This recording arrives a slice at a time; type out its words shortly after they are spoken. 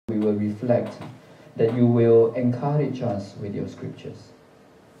will reflect, that you will encourage us with your scriptures.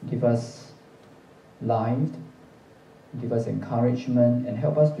 Give us life, give us encouragement, and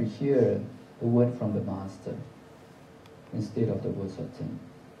help us to hear the word from the Master instead of the words of Tim.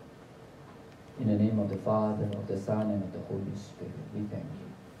 In the name of the Father, of the Son, and of the Holy Spirit, we thank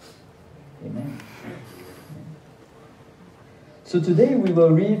you. Amen. So today we will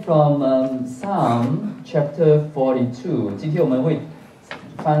read from Psalm chapter 42. 今天我们会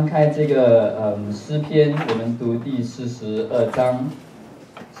翻开这个诗篇，我们读第42章。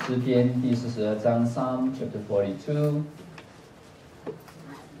诗篇第42章 Psalm chapter 42.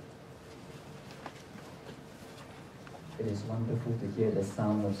 It is wonderful to hear the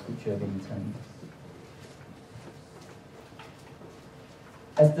sound of scripture being turned.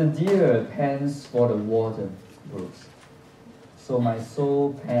 As the deer pants for the water brooks, so my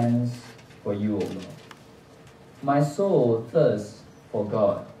soul pants for you, O Lord. My soul thirsts for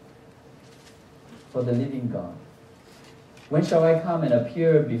God, for the living God. When shall I come and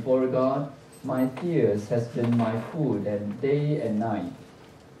appear before God? My tears has been my food and day and night.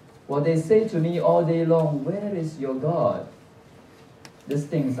 While they say to me all day long, where is your God? These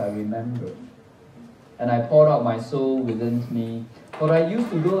things I remember. And I poured out my soul within me. For I used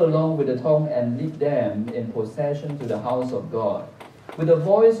to go along with the tongue and lead them in procession to the house of God, with a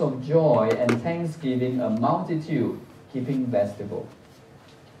voice of joy and thanksgiving, a multitude keeping festival.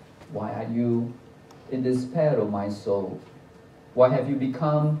 Why are you in despair, O my soul? Why have you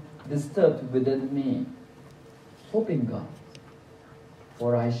become disturbed within me? Hope in God,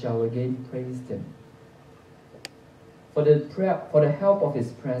 for I shall again praise Him. For the help of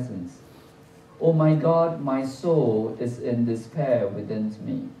His presence. O my God, my soul is in despair within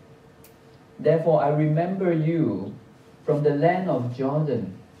me. Therefore I remember you from the land of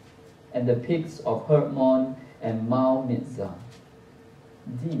Jordan, and the peaks of Hermon and Mount Mizar.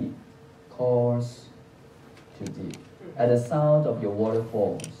 Deep calls to deep at the sound of your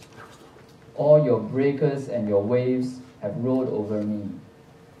waterfalls. All your breakers and your waves have rolled over me.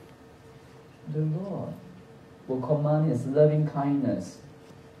 The Lord will command His loving kindness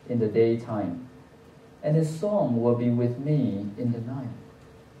in the daytime, and His song will be with me in the night,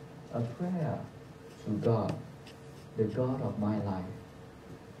 a prayer to God, the God of my life.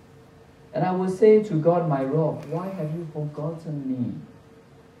 And I will say to God, my rock, why have you forgotten me?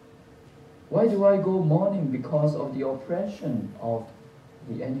 Why do I go mourning because of the oppression of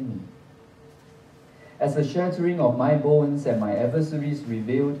the enemy? As the shattering of my bones and my adversaries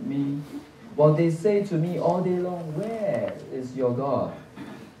revealed me, while they say to me all day long, where is your God?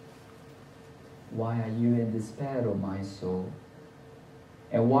 Why are you in despair, O my soul?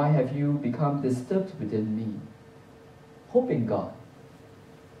 And why have you become disturbed within me? Hope in God,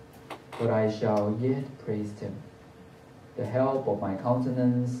 for I shall yet praise Him, the help of my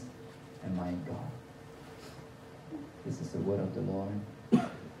countenance and my God. This is the word of the Lord.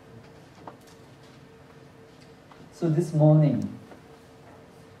 So this morning,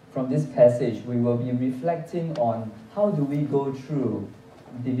 from this passage, we will be reflecting on how do we go through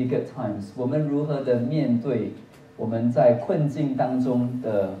difficult times. 我们如何的面对我们在困境当中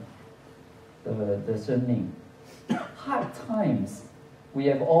的生命。Hard times, we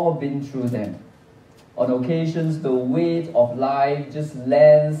have all been through them. On occasions, the weight of life just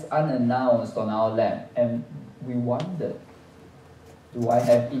lands unannounced on our lap, and we wonder, do I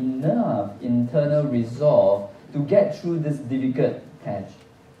have enough internal resolve to get through this difficult patch?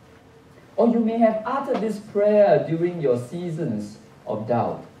 Or you may have uttered this prayer during your seasons of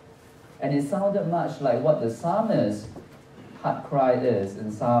doubt, and it sounded much like what the psalmist's heart cry is in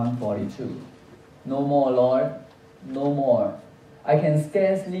Psalm 42. No more, Lord, no more. I can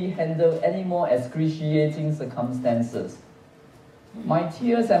scarcely handle any more excruciating circumstances. My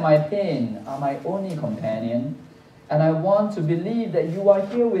tears and my pain are my only companion, and I want to believe that you are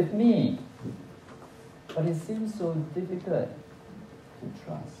here with me. But it seems so difficult to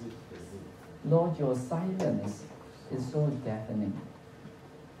trust. Lord, your silence is so deafening.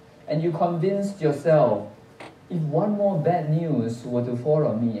 And you convinced yourself, if one more bad news were to fall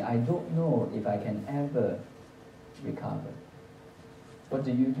on me, I don't know if I can ever recover. What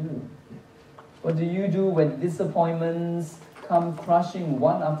do you do? What do you do when disappointments come crushing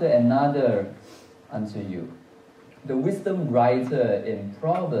one after another unto you? The wisdom writer in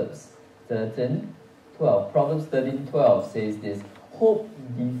Proverbs 13:12 says this: hope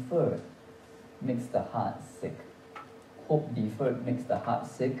deferred makes the heart sick. Hope deferred makes the heart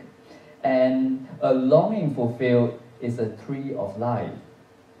sick, and a longing fulfilled is a tree of life.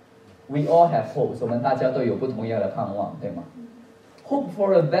 We all have hopes. 我们大家都有不同样的盼望，对吗？ Hope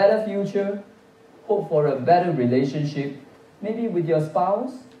for a better future, hope for a better relationship, maybe with your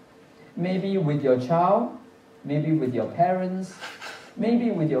spouse, maybe with your child, maybe with your parents,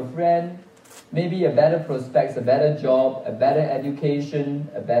 maybe with your friend, maybe a better prospects, a better job, a better education,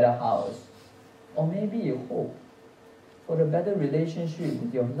 a better house, or maybe a hope for a better relationship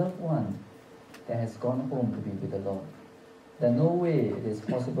with your loved one that has gone home to be with the Lord. There's no way it is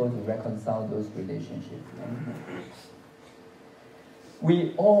possible to reconcile those relationships anymore.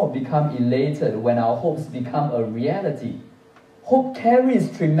 We all become elated when our hopes become a reality. Hope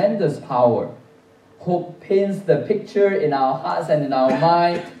carries tremendous power. Hope paints the picture in our hearts and in our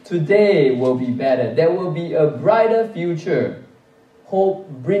mind. Today will be better. There will be a brighter future. Hope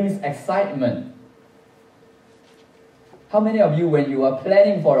brings excitement. How many of you, when you are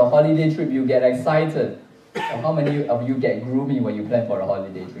planning for a holiday trip, you get excited? Or how many of you get gloomy when you plan for a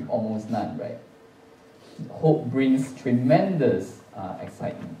holiday trip? Almost none, right? Hope brings tremendous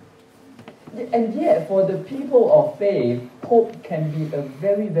excitement. And yet, for the people of faith, hope can be a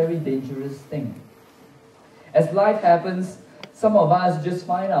very, very dangerous thing. As life happens, some of us just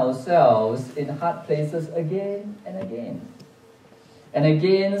find ourselves in hard places again and again. And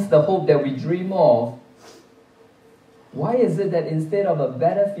against the hope that we dream of, why is it that instead of a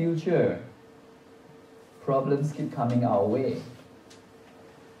better future, problems keep coming our way?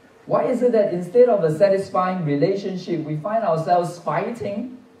 Why is it that instead of a satisfying relationship, we find ourselves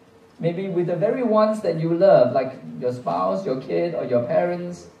fighting, maybe with the very ones that you love, like your spouse, your kid, or your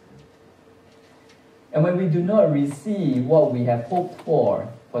parents? And when we do not receive what we have hoped for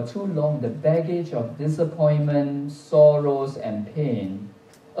too long, the baggage of disappointment, sorrows, and pain,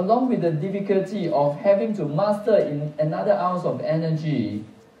 along with the difficulty of having to muster in another ounce of energy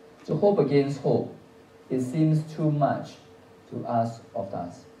to hope against hope, it seems too much to ask of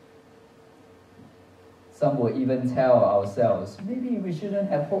us. Some will even tell ourselves, maybe we shouldn't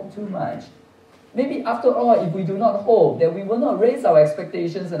have hoped too much. Maybe after all, if we do not hope, then we will not raise our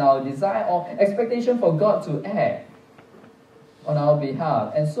expectations and our desire or expectation for God to act on our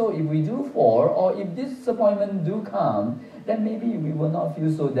behalf. And so if we do fall, or if disappointment do come, then maybe we will not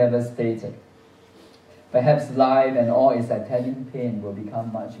feel so devastated. Perhaps life and all its attendant pain will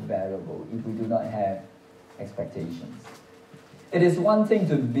become much bearable if we do not have expectations. It is one thing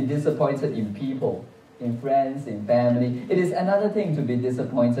to be disappointed in people, in friends, in family. It is another thing to be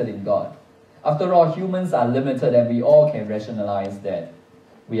disappointed in God. After all, humans are limited and we all can rationalize that.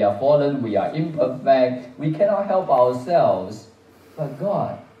 We are fallen, we are imperfect, we cannot help ourselves. But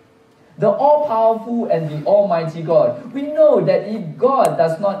God, the all-powerful and the almighty God, we know that if God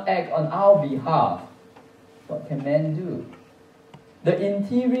does not act on our behalf, what can man do? The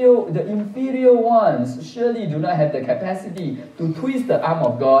inferior ones surely do not have the capacity to twist the arm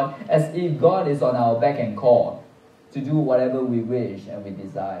of God as if God is on our beck and call to do whatever we wish and we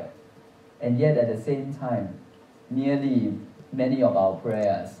desire. And yet at the same time, nearly many of our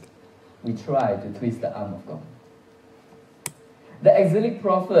prayers, we try to twist the arm of God. The exilic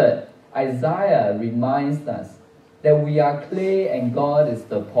prophet Isaiah reminds us that we are clay and God is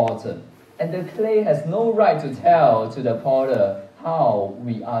the potter. And the clay has no right to tell to the potter how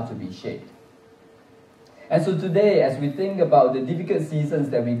we are to be shaped. And so today, as we think about the difficult seasons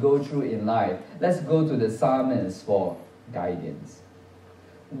that we go through in life, let's go to the psalmist for guidance.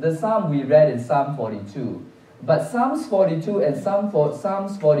 The psalm we read is Psalm 42. But Psalms 42 and Psalm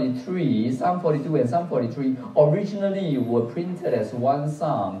 43 originally were printed as one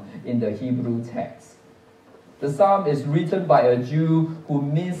psalm in the Hebrew text. The psalm is written by a Jew who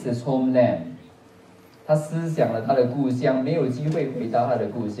missed his homeland. 他思想了他的故乡，没有机会回到他的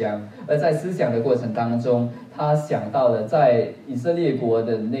故乡。而在思想的过程当中，他想到了在以色列国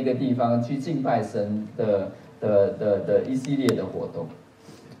的那个地方去敬拜神的一系列的活动。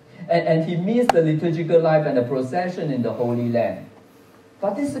And he missed the liturgical life and the procession in the Holy Land.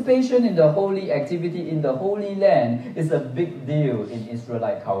 Participation in the holy activity in the Holy Land is a big deal in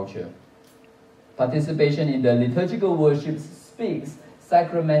Israelite culture. Participation in the liturgical worship speaks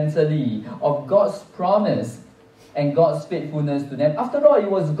sacramentally of God's promise and God's faithfulness to them. After all,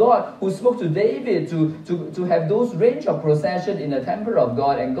 it was God who spoke to David to have those range of procession in the temple of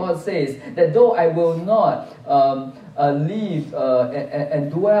God. And God says that though I will not live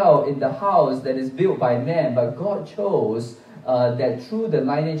and dwell in the house that is built by man, but God chose that through the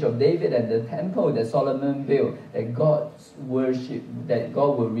lineage of David and the temple that Solomon built, that God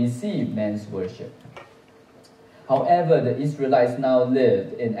will receive man's worship. However, the Israelites now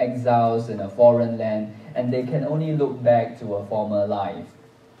lived in exiles in a foreign land, and they can only look back to a former life.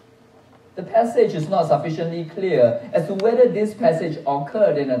 The passage is not sufficiently clear as to whether this passage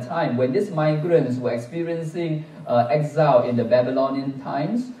occurred in a time when these migrants were experiencing exile in the Babylonian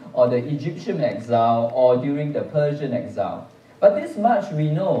times, or the Egyptian exile, or during the Persian exile. But this much we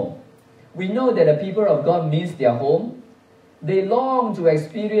know, We know that the people of God miss their home. They long to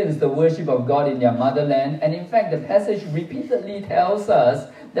experience the worship of God in their motherland. And in fact, the passage repeatedly tells us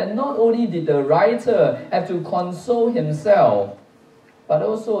that not only did the writer have to console himself, but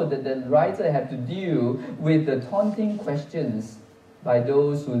also that the writer had to deal with the taunting questions by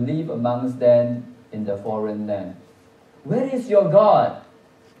those who live amongst them in the foreign land. Where is your God?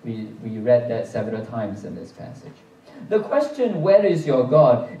 We read that several times in this passage. The question, where is your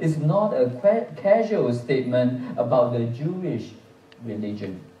God, is not a casual statement about the Jewish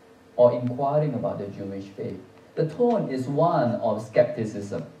religion or inquiring about the Jewish faith. The tone is one of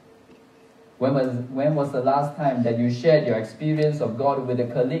skepticism. When was the last time that you shared your experience of God with a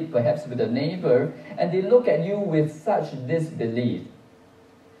colleague, perhaps with a neighbor, and they look at you with such disbelief?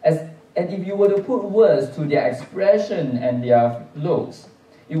 And if you were to put words to their expression and their looks,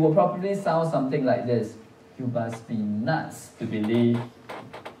 it will probably sound something like this. You must be nuts to believe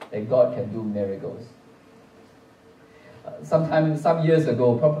that God can do miracles. Some years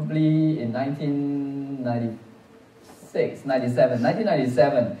ago, probably in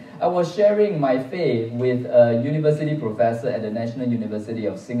 1997, I was sharing my faith with a university professor at the National University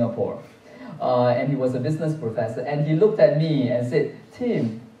of Singapore. And he was a business professor. And he looked at me and said,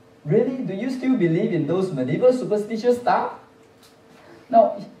 Tim, really? Do you still believe in those medieval superstitious stuff?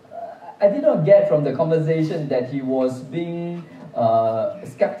 Now, I did not get from the conversation that he was being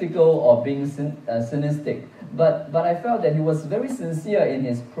skeptical or being cynicistic, but I felt that he was very sincere in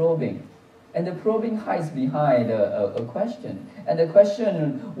his probing. And the probing hides behind a question. And the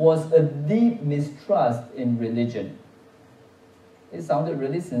question was a deep mistrust in religion. It sounded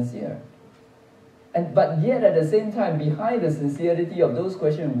really sincere. But yet at the same time, behind the sincerity of those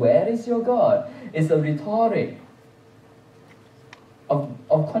questions, where is your God, is a rhetoric of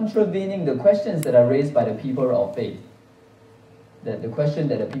contravening the questions that are raised by the people of faith. The question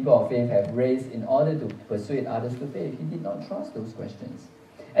that the people of faith have raised in order to persuade others to faith. He did not trust those questions.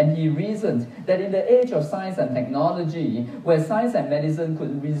 And he reasoned that in the age of science and technology, where science and medicine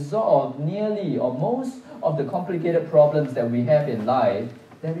could resolve nearly or most of the complicated problems that we have in life,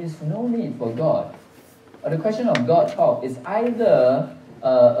 there is no need for God. The question of God talk is either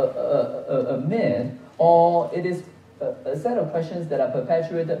a myth, or it is a set of questions that are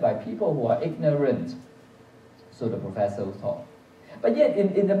perpetuated by people who are ignorant. So the professor taught. But yet,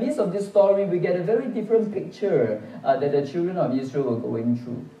 in the midst of this story, we get a very different picture that the children of Israel were going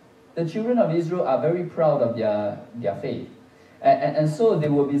through. The children of Israel are very proud of their faith. And so they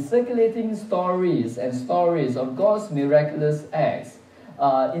will be circulating stories and stories of God's miraculous acts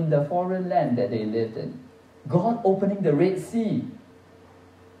in the foreign land that they lived in. God opening the Red Sea.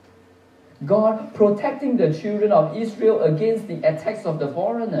 God protecting the children of Israel against the attacks of the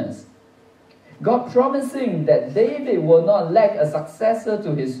foreigners. God promising that David will not lack a successor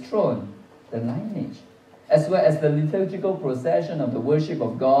to his throne, the lineage, as well as the liturgical procession of the worship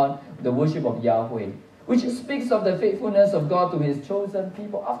of God, the worship of Yahweh, which speaks of the faithfulness of God to his chosen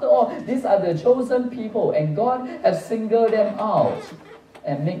people. After all, these are the chosen people, and God has singled them out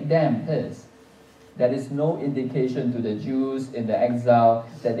and made them his. There is no indication to the Jews in the exile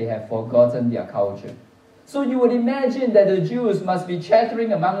that they have forgotten their culture. So you would imagine that the Jews must be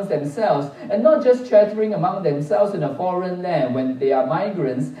chattering amongst themselves, and not just chattering among themselves in a foreign land when they are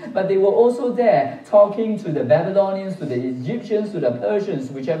migrants, but they were also there talking to the Babylonians, to the Egyptians, to the Persians,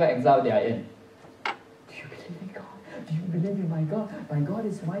 whichever exile they are in. Do you believe in God? Do you believe in my God? My God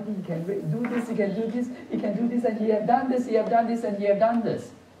is mighty, he can do this, he can do this, he can do this, and he have done this, he have done this, and he have done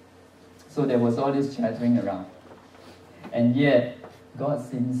this. So there was all this chattering around. And yet, God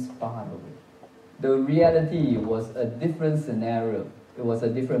seems far away. The reality was a different scenario. It was a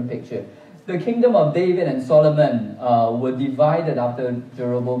different picture. The kingdom of David and Solomon were divided after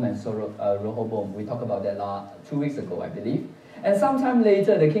Jeroboam and Rehoboam. We talked about that 2 weeks ago, I believe. And sometime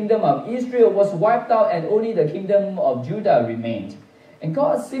later, the kingdom of Israel was wiped out and only the kingdom of Judah remained. And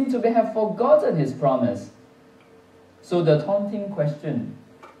God seemed to have forgotten his promise. So the taunting question,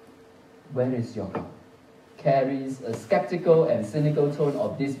 where is your God, carries a skeptical and cynical tone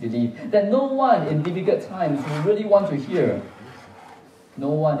of disbelief that no one in difficult times will really want to hear. No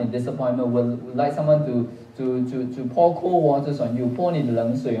one in disappointment will like someone to pour cold waters on you, 泼你的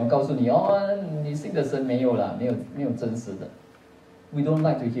冷水，然后告诉你，你信的神没有啦，没有真实的。We don't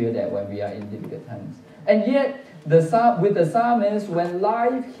like to hear that when we are in difficult times. And yet, with the psalmist, when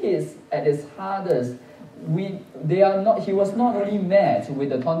life hits at its hardest, he was not only met with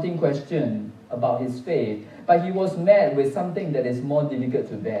the taunting question about his faith, but he was met with something that is more difficult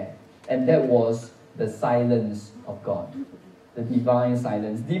to bear. And that was the silence of God. The divine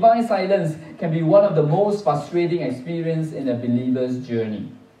silence. Divine silence can be one of the most frustrating experiences in a believer's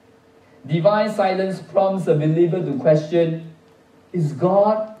journey. Divine silence prompts a believer to question, is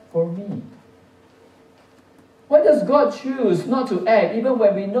God for me? Why does God choose not to act even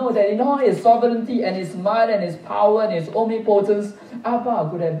when we know that in all His sovereignty and His might and His power and His omnipotence, Abba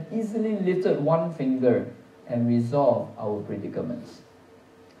could have easily lifted one finger and resolved our predicaments?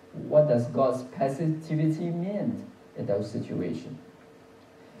 What does God's passivity mean in those situations?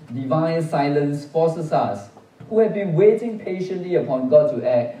 Divine silence forces us, who have been waiting patiently upon God to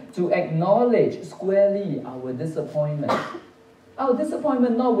act, to acknowledge squarely our disappointment. Our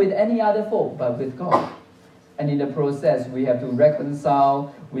disappointment not with any other folk, but with God. And in the process, we have to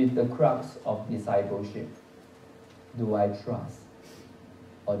reconcile with the crux of discipleship. Do I trust?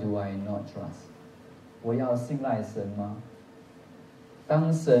 Or do I not trust? 我要信赖神吗？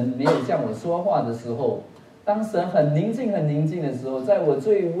当神没有向我说话的时候，当神很宁静的时候，在我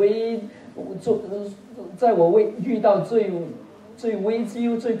遇到最危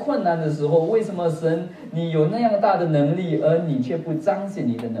机、最困难的时候，为什么神你有那样大的能力，而你却不彰显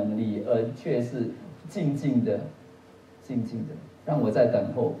你的能力，而却是静静的，让我在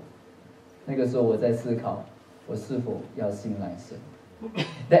等候？那个时候我在思考，我是否要信赖神。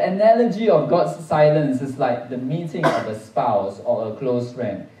The analogy of God's silence is like the meeting of a spouse or a close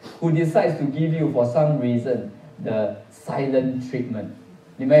friend who decides to give you, for some reason, the silent treatment.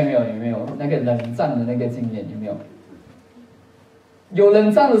 你们有没有那个冷战的那个经验？有没有？有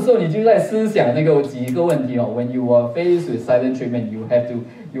冷战的时候，你就在思想那个几个问题哦。When you are faced with silent treatment, you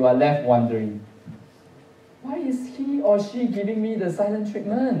are left wondering, why is he or she giving me the silent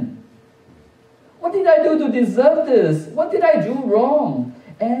treatment? What did I do to deserve this? What did I do wrong?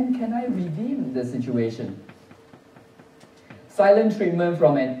 And can I redeem the situation? Silent treatment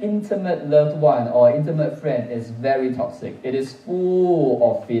from an intimate loved one or intimate friend is very toxic. It is full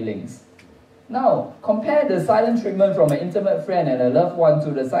of feelings. Now, compare the silent treatment from an intimate friend and a loved one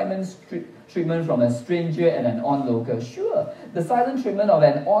to the silent treatment from a stranger and an onlooker. Sure, the silent treatment of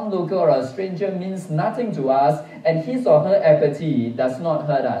an onlooker or a stranger means nothing to us, and his or her apathy does not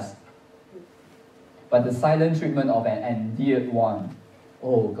hurt us. But the silent treatment of an endeared one,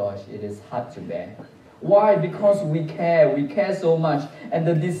 oh gosh, it is hard to bear. Why? Because we care so much, and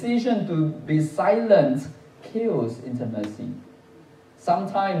the decision to be silent kills intimacy.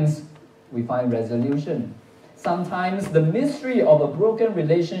 Sometimes we find resolution. Sometimes the mystery of a broken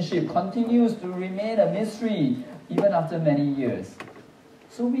relationship continues to remain a mystery even after many years.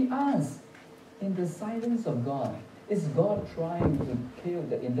 So we ask, in the silence of God, is God trying to kill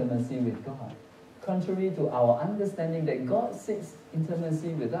the intimacy with God? Contrary to our understanding that God seeks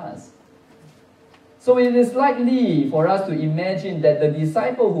intimacy with us. So it is likely for us to imagine that the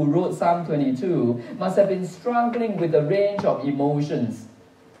disciple who wrote Psalm 22 must have been struggling with a range of emotions,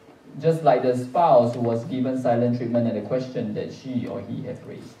 just like the spouse who was given silent treatment at the question that she or he had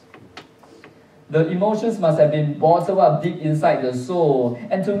raised. The emotions must have been bottled up deep inside the soul,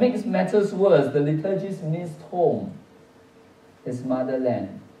 and to make matters worse, the liturgist missed home, his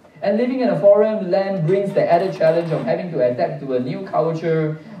motherland. And living in a foreign land brings the added challenge of having to adapt to a new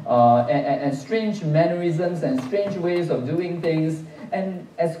culture and strange mannerisms and strange ways of doing things. And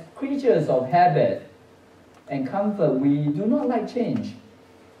as creatures of habit and comfort, we do not like change.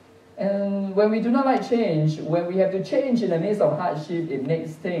 And when we do not like change, when we have to change in the midst of hardship, it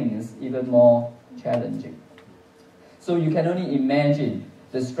makes things even more challenging. So you can only imagine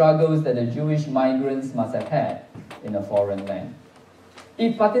the struggles that the Jewish migrants must have had in a foreign land.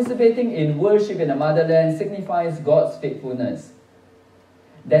 If participating in worship in the motherland signifies God's faithfulness,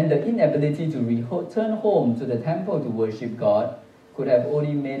 then the inability to return home to the temple to worship God could have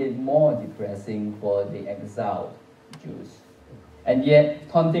only made it more depressing for the exiled Jews. And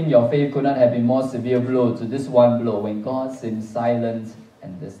yet, taunting your faith could not have been more severe blow to this one blow when God seems silent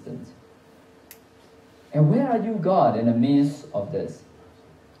and distant. And where are you, God, in the midst of this?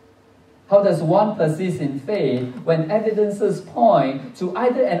 How does one persist in faith when evidences point to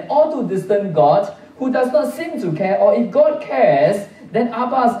either an all too distant God who does not seem to care, or if God cares, then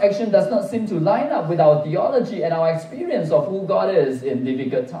Abba's action does not seem to line up with our theology and our experience of who God is in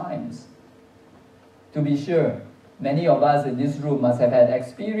difficult times? To be sure, many of us in this room must have had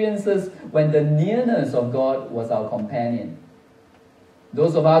experiences when the nearness of God was our companion.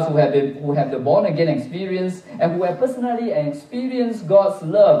 Those of us who have the born-again experience and who have personally experienced God's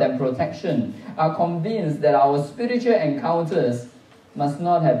love and protection are convinced that our spiritual encounters must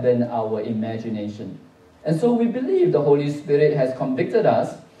not have been our imagination. And so we believe the Holy Spirit has convicted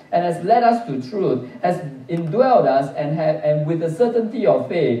us and has led us to truth, has indwelled us, and with the certainty of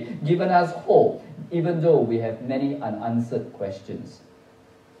faith given us hope, even though we have many unanswered questions.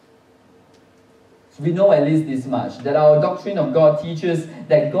 So we know at least this much, that our doctrine of God teaches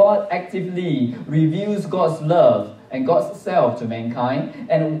that God actively reveals God's love and God's self to mankind,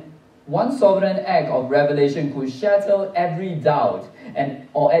 and one sovereign act of revelation could shatter every doubt,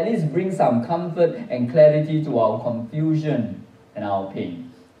 or at least bring some comfort and clarity to our confusion and our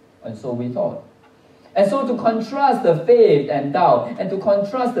pain. And so we thought. And so to contrast the faith and doubt, and to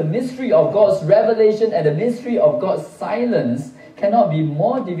contrast the mystery of God's revelation and the mystery of God's silence, cannot be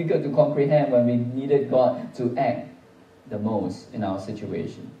more difficult to comprehend when we needed God to act the most in our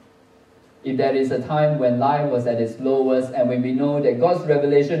situation. If there is a time when life was at its lowest, and when we know that God's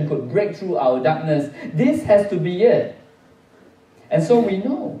revelation could break through our darkness, this has to be it. And so we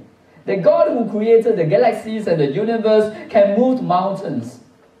know that God who created the galaxies and the universe can move mountains.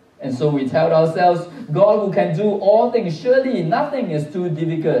 And so we tell ourselves, God who can do all things, surely nothing is too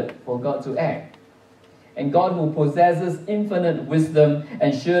difficult for God to act. And God who possesses infinite wisdom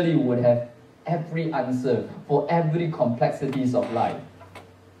and surely would have every answer for every complexities of life.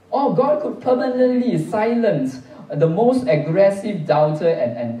 Or God could permanently silence the most aggressive doubter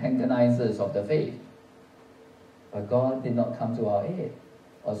and antagonizers of the faith. But God did not come to our aid,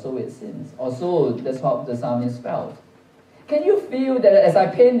 or so it seems. Or so that's how the psalmist felt. Can you feel that as I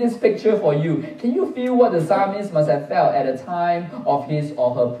paint this picture for you, can you feel what the psalmist must have felt at the time of his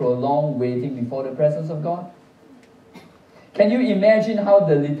or her prolonged waiting before the presence of God? Can you imagine how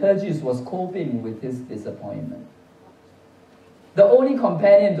the liturgist was coping with his disappointment? The only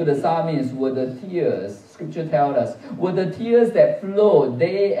companion to the psalmist were the tears, Scripture tells us, were the tears that flowed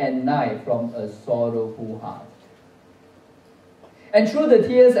day and night from a sorrowful heart. And through the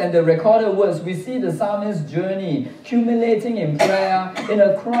tears and the recorded words, we see the psalmist's journey accumulating in prayer, in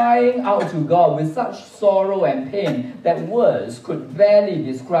a crying out to God with such sorrow and pain that words could barely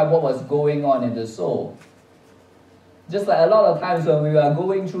describe what was going on in the soul. Just like a lot of times when we are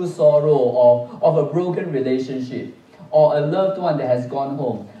going through sorrow of a broken relationship, or a loved one that has gone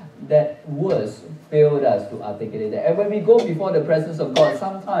home, that words failed us to articulate that. And when we go before the presence of God,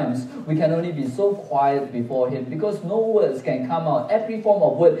 sometimes we can only be so quiet before Him because no words can come out. Every form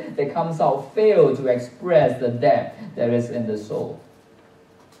of word that comes out fails to express the depth that is in the soul.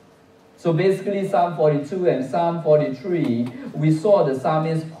 So basically, Psalm 42 and Psalm 43, we saw the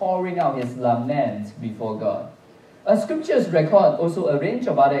psalmist pouring out his lament before God. Scriptures record also a range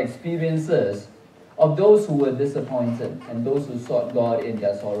of other experiences of those who were disappointed and those who sought God in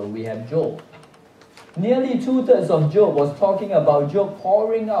their sorrow. We have Job. Nearly 2/3 of Job was talking about Job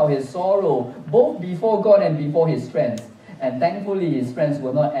pouring out his sorrow both before God and before his friends. And thankfully his friends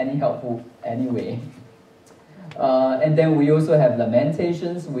were not any helpful anyway. And then we also have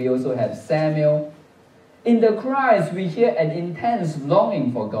Lamentations, we also have Samuel. In the cries we hear an intense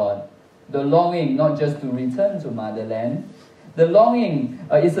longing for God. The longing not just to return to motherland. The longing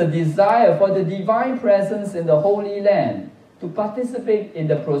is a desire for the divine presence in the Holy Land, to participate in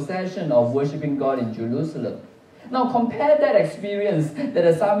the procession of worshiping God in Jerusalem. Now compare that experience that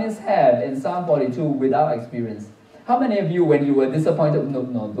the psalmist had in Psalm 42 with our experience. How many of you, when you were disappointed,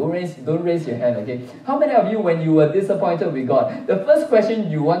 don't raise your hand, okay? How many of you, when you were disappointed with God, the first question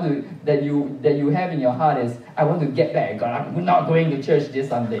that you have in your heart is, I want to get back at God. I'm not going to church this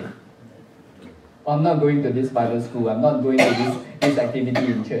Sunday. I'm not going to this Bible school. I'm not going to this activity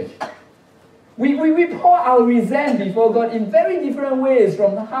in church. We pour our resent before God in very different ways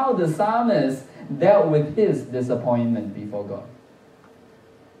from how the psalmist dealt with his disappointment before God.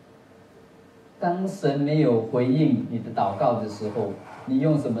 当神没有回应你的祷告的时候，你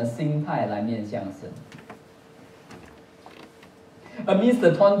用什么心态来面向神？ Amidst the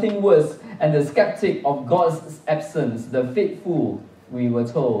taunting words and the skeptic of God's absence, the faithful, we were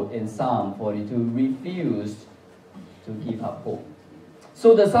told in Psalm 42, refused to give up hope.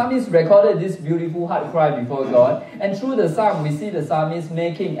 So the psalmist recorded this beautiful heart cry before God, and through the psalm, we see the psalmist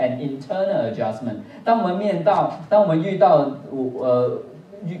making an internal adjustment. 当我们遇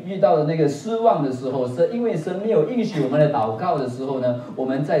到那个失望的时候，因为神没有应许我们的祷告的时候呢，我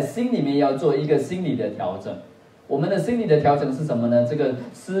们在心里面要做一个心理的调整。我们的心理的调整是什么呢？这个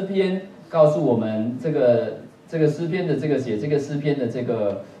诗篇告诉我们，这个诗篇的写这个诗篇的这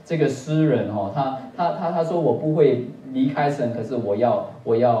个诗人他说我不会离开神，可是我要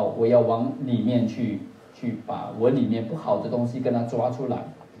往里面去把我里面不好的东西跟他抓出来。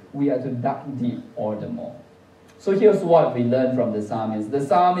We are to dig deep all the more. So here's what we learn from the psalmist. The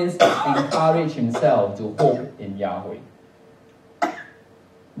psalmist encouraged himself to hope in Yahweh.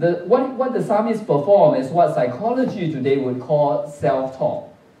 What the psalmist performed is what psychology today would call self-talk.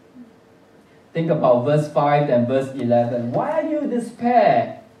 Think about verse 5 and verse 11. Why are you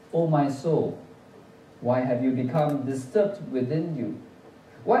despair, O my soul? Why have you become disturbed within you?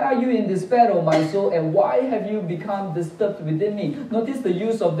 Why are you in despair, O my soul, and why have you become disturbed within me? Notice the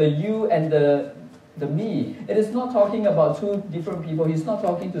use of the you and the me. It is not talking about two different people. He's not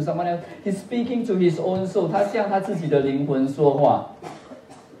talking to someone else. He's speaking to his own soul. 他向他自己的灵魂说话。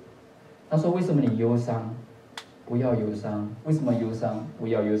他说：“为什么你忧伤？不要忧伤。为什么忧伤？不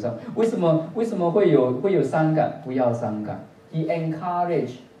要忧伤。为什么会有伤感？不要伤感。” He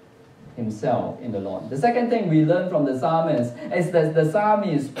encouraged himself in the Lord. The second thing we learn from the psalmist is that the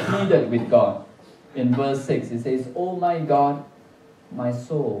psalmist pleaded with God. In verse 6, he says, "Oh my God, my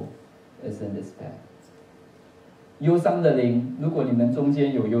soul is in despair." 忧伤的灵，如果你们中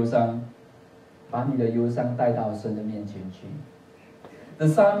间有忧伤，把你的忧伤带到神的面前去。The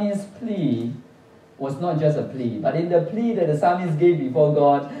psalmist's plea was not just a plea, but in the plea that the psalmist gave before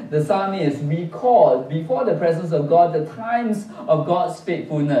God, the psalmist recalled before the presence of God the times of God's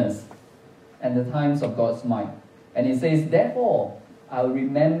faithfulness and the times of God's might. And he says, "Therefore, I will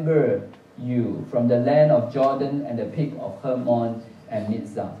remember you from the land of Jordan and the peak of Hermon and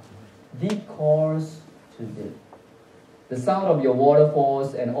Mizah. Deep calls to deep. The sound of your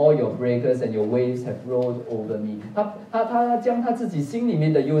waterfalls and all your breakers and your waves have rolled over me." 他将他自己心里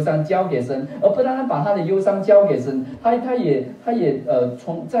面的忧伤交给神，而不单单把他的忧伤交给神，他也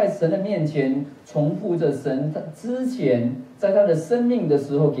在神的面前重复着神之前在他的生命的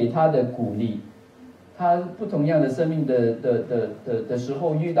时候给他的鼓励。他不同样的生命的时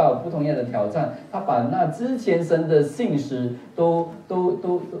候遇到不同样的挑战，他把那之前神的信实都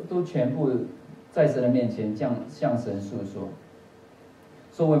全部在神的面前向神诉说。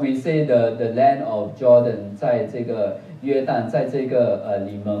So when we say the land of Jordan， 在这个约旦，在这个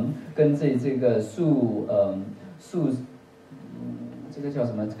里蒙，跟这个这个叫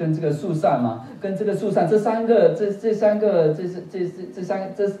什么？跟这个树上吗？跟这个树上，这三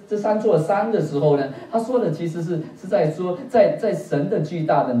座山的时候呢，他说的其实是在说，在神的巨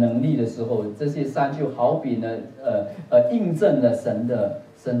大的能力的时候，这些山就好比呢，印证了神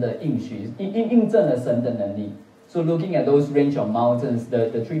的应许，印证了神的能力。So looking at those range of mountains, the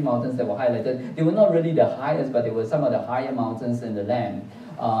three mountains that were highlighted, they were not really the highest, but they were some of the higher mountains in the land.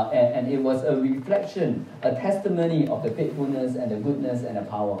 And it was a reflection, a testimony of the faithfulness and the goodness and the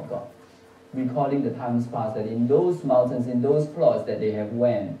power of God. Recalling the times past, that in those mountains, in those plots that they have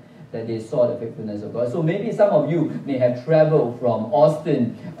went, that they saw the faithfulness of God. So maybe some of you may have traveled from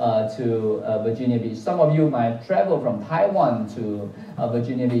Austin to Virginia Beach. Some of you might have traveled from Taiwan to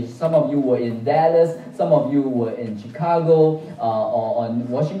Virginia Beach. Some of you were in Dallas. Some of you were in Chicago or on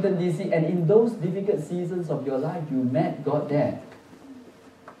Washington, D.C. And in those difficult seasons of your life, you met God there.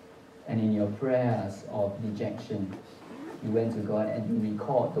 And in your prayers of dejection, you went to God and you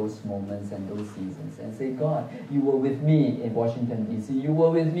recalled those moments and those seasons and say, "God, you were with me in Washington, D.C. You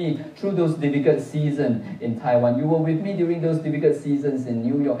were with me through those difficult seasons in Taiwan. You were with me during those difficult seasons in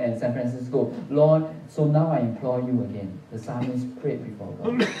New York and San Francisco. Lord, so now I implore you again." The psalmist prayed before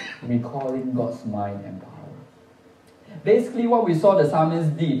God, recalling God's might and power. Basically, what we saw the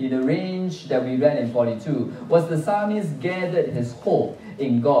psalmist did in the range that we read in 42 was the psalmist gathered his hope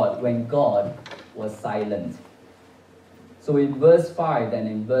in God when God was silent. So in verse 5 and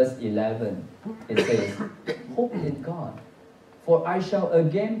in verse 11, it says, "Hope in God, for I shall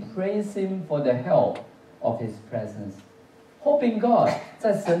again praise him for the help of his presence." Hope in God，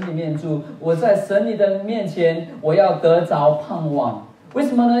 在神里面住，我在神你的面前，我要得着盼望。为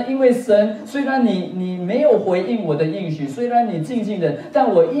什么呢？因为神虽然你没有回应我的应许，虽然你静静的，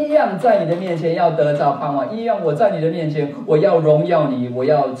但我一样在你的面前要得着盼望，一样我在你的面前，我要荣耀你，我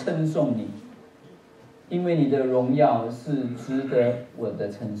要称颂你。因为你的荣耀是值得我的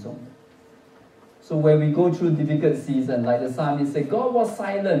称颂的。So when we go through difficult season, like the psalmist said, God was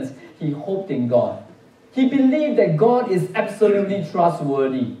silent. He hoped in God. He believed that God is absolutely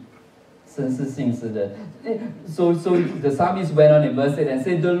trustworthy. 神是信实的。So the psalmist went on in verse 8 and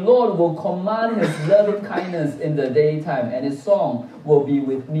said, "The Lord will command His loving kindness in the daytime, and His song will be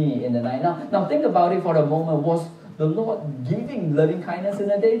with me in the night." Now think about it for a moment. Was the Lord giving loving kindness in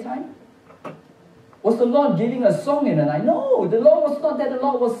the daytime? Was the Lord giving a song in the night? No, the Lord was not that. The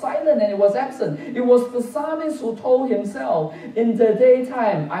Lord was silent and it was absent. It was the psalmist who told himself, "In the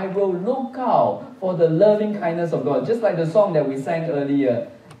daytime, I will look out for the loving kindness of God." Just like the song that we sang earlier,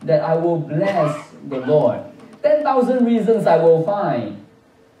 that I will bless the Lord. 10,000 reasons I will find.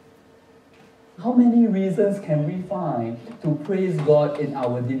 How many reasons can we find to praise God in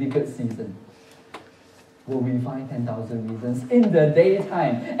our difficult season? Will we find 10,000 reasons in the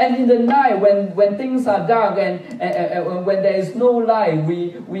daytime? And in the night, when things are dark and when there is no light,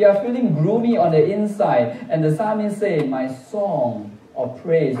 we are feeling gloomy on the inside. And the psalmist says, "My song of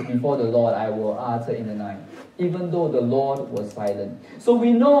praise before the Lord I will utter in the night." even though the Lord was silent. So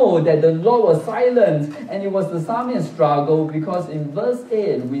we know that the Lord was silent, and it was the psalmist's struggle, because in verse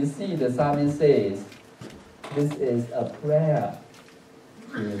 8 we see the psalmist says, this is a prayer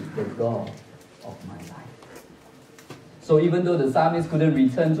to the God of my life. So even though the psalmist couldn't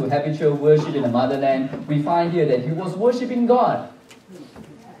return to habitual worship in the motherland, we find here that he was worshiping God.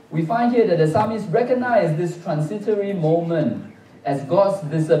 We find here that the psalmist recognized this transitory moment as God's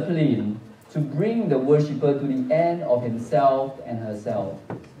discipline to bring the worshipper to the end of himself and herself,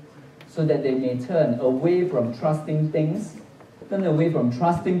 so that they may turn away from trusting things, turn away from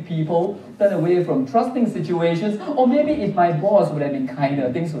trusting people, turn away from trusting situations. Or maybe if my boss would have been kinder,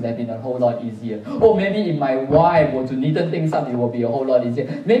 things would have been a whole lot easier. Or maybe if my wife were to neaten things up, it would be a whole lot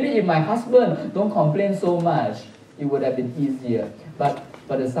easier. Maybe if my husband don't complain so much, it would have been easier. But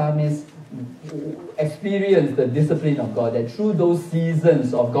the psalmist experienced the discipline of God, that through those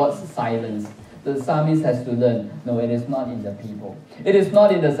seasons of God's silence, the psalmist has to learn, no, it is not in the people. It is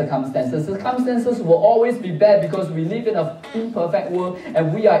not in the circumstances. Circumstances will always be bad because we live in an imperfect world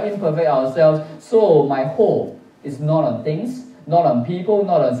and we are imperfect ourselves. So my hope is not on things, not on people,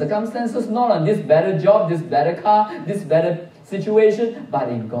 not on circumstances, not on this better job, this better car, this better situation, but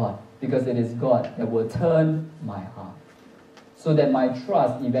in God. Because it is God that will turn my heart. So that my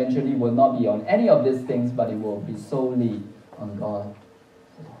trust eventually will not be on any of these things, but it will be solely on God.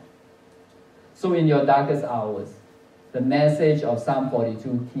 So in your darkest hours, the message of Psalm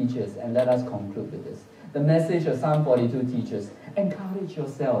 42 teaches, and let us conclude with this. The message of Psalm 42 teaches, encourage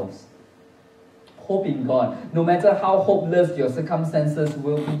yourselves. Hope in God, no matter how hopeless your circumstances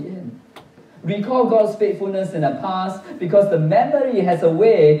will be in. Recall God's faithfulness in the past, because the memory has a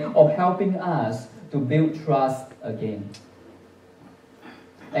way of helping us to build trust again.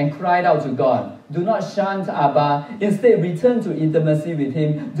 And cried out to God. Do not shun Abba. Instead, return to intimacy with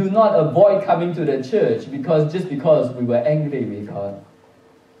Him. Do not avoid coming to the church just because we were angry with God.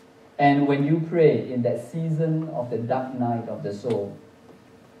 And when you pray in that season of the dark night of the soul,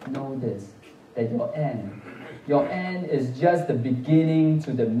 know this, that your end is just the beginning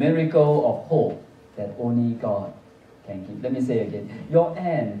to the miracle of hope that only God can give. Let me say again. Your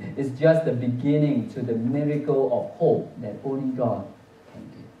end is just the beginning to the miracle of hope that only God.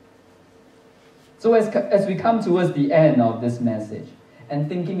 So as we come towards the end of this message, and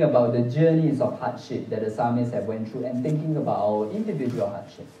thinking about the journeys of hardship that the psalmist have went through, and thinking about our individual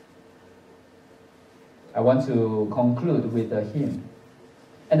hardship, I want to conclude with a hymn.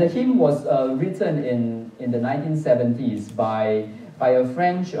 And the hymn was written in the 1970s by a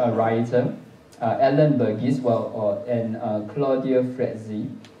French writer, Alain Bergis, and Claudia Frezzi,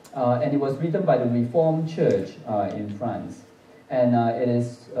 and it was written by the Reformed Church in France. And it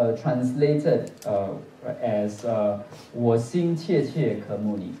is translated as 我心切切渴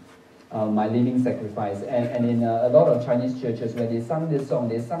慕你, my living sacrifice. And in a lot of Chinese churches, when they sang this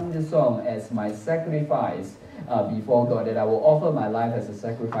song as my sacrifice before God, that I will offer my life as a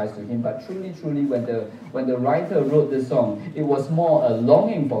sacrifice to Him. But truly, when the writer wrote this song, it was more a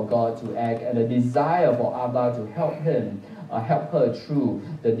longing for God to act and a desire for Abba to help her through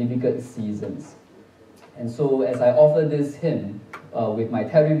the difficult seasons. And so as I offer this hymn with my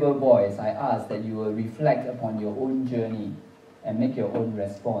terrible voice, I ask that you will reflect upon your own journey and make your own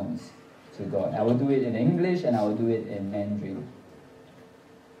response to God. I will do it in English and I will do it in Mandarin.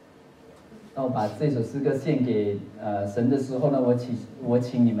 当我把这首诗歌献给神的时候呢，我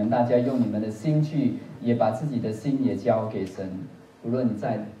请你们大家用你们的心去，也把自己的心也交给神，无论你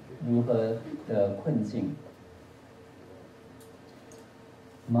在如何的困境。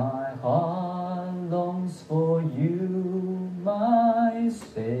My heart longs for you, my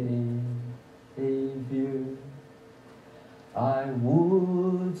Savior. I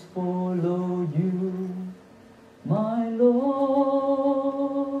would follow you, my Lord.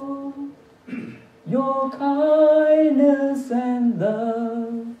 Your kindness and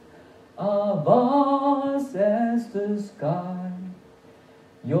love are vast as the sky.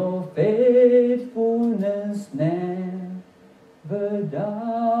 Your faithfulness never dies.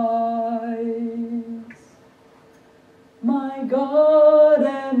 My God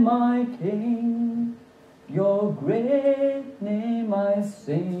and my King, your great name I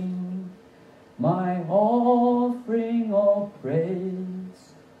sing. My offering of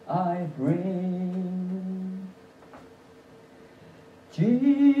praise I bring.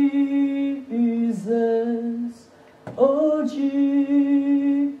 Jesus, oh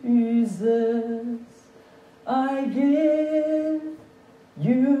Jesus, I give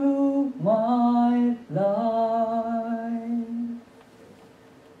you my life.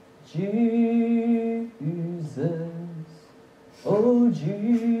 Jesus, oh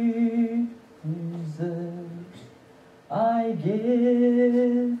Jesus,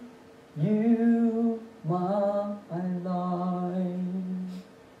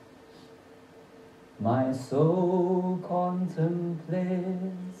 My soul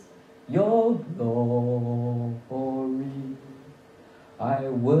contemplates your glory. I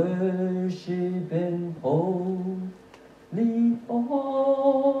worship in holy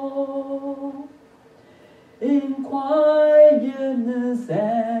awe. In quietness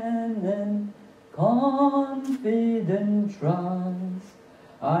and in confident trust,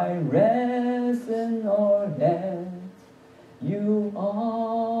 I rest in all that you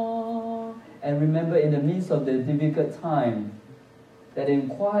are. And remember, in the midst of the difficult time, that in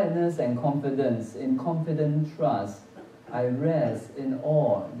quietness and confidence, in confident trust, I rest in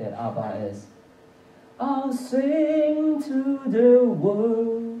all that Abba is. I'll sing to the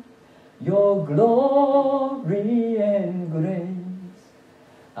world your glory and grace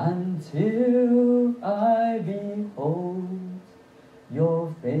until I behold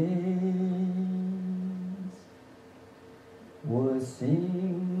your face. 我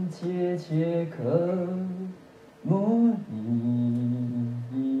心切切渴慕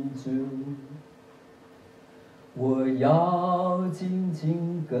你主，我要紧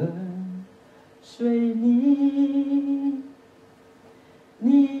紧跟随你，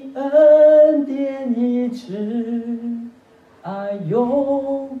你恩典一直爱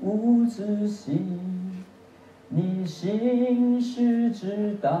永无止息，你心事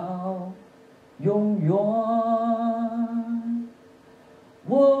直到永远。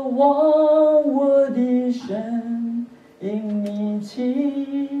我望我的神，因你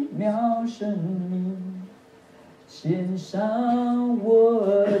奇妙生命，献上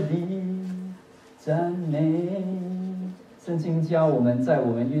我的赞美。圣经教我们，在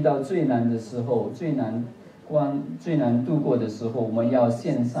我们遇到最难的时候、最难度过的时候，我们要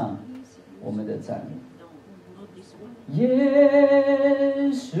献上我们的赞美。耶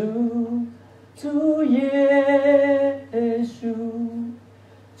稣，主耶稣，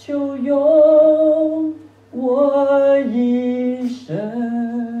求用我一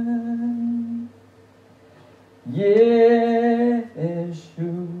生。耶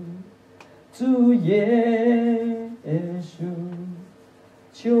稣，主耶稣，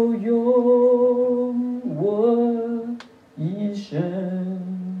求用我一生。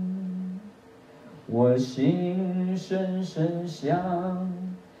我心深深向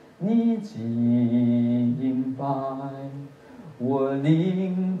你敬拜，我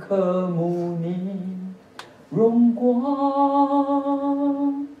灵渴慕你荣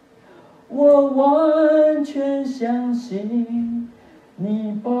光，我完全相信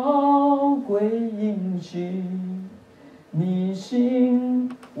你宝贵应许，你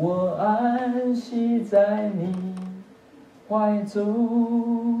信我安息在你怀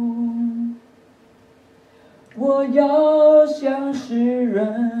中。我要向世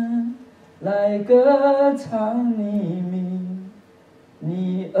人来歌唱你名，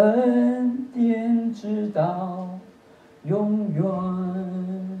你恩典直到永远，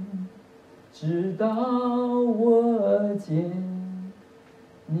直到我见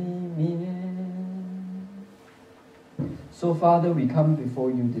你面。So Father, we come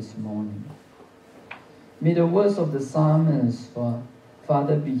before you this morning. May the words of the psalmist,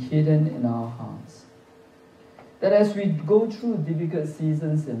 Father, be hidden in our hearts. That as we go through difficult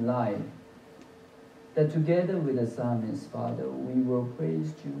seasons in life, that together with the psalmist, Father, we will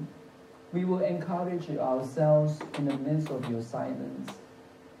praise you. We will encourage ourselves in the midst of your silence,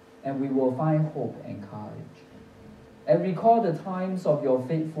 and we will find hope and courage. And recall the times of your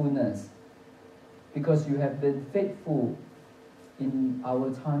faithfulness, because you have been faithful in our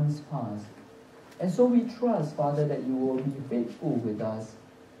times past. And so we trust, Father, that you will be faithful with us,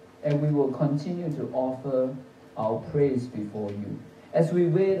 and we will continue to offer our praise before you as we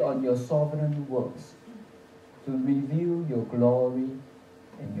wait on your sovereign works to reveal your glory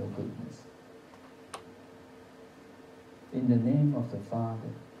and your goodness. In the name of the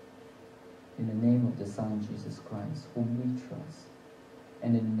Father, in the name of the Son, Jesus Christ, whom we trust,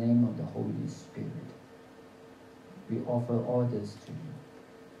 and in the name of the Holy Spirit, we offer all this to you.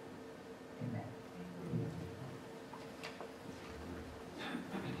 Amen.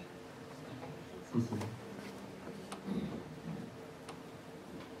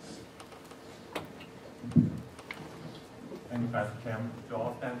 Thank you, Pastor Kim. Would you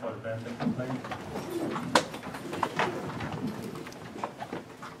all stand for the benediction, please?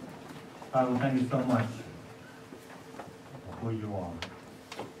 Father, thank you so much for who you are.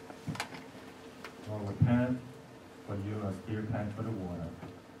 Lord, we pant for you as deer pant for the water,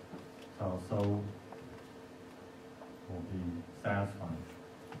 so our soul will be satisfied.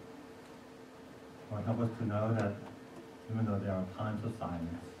 Lord, help us to know that even though there are times of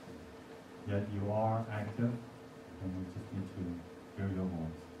silence, yet you are active, and we just need to hear your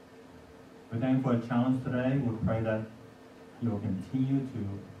voice. We thank you for a challenge today. We pray that you will continue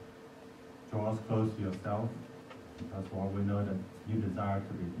to draw us close to yourself, because, Lord, we know that you desire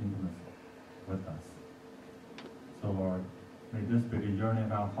to be intimate with us. So, Lord, may this be the yearning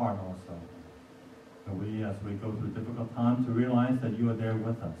of our heart also. And we, as we go through difficult times, to realize that you are there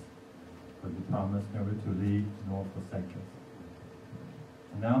with us, for you promise never to leave nor forsake us.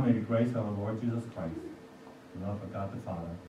 And now may the grace of our Lord Jesus Christ, the love of God the Father,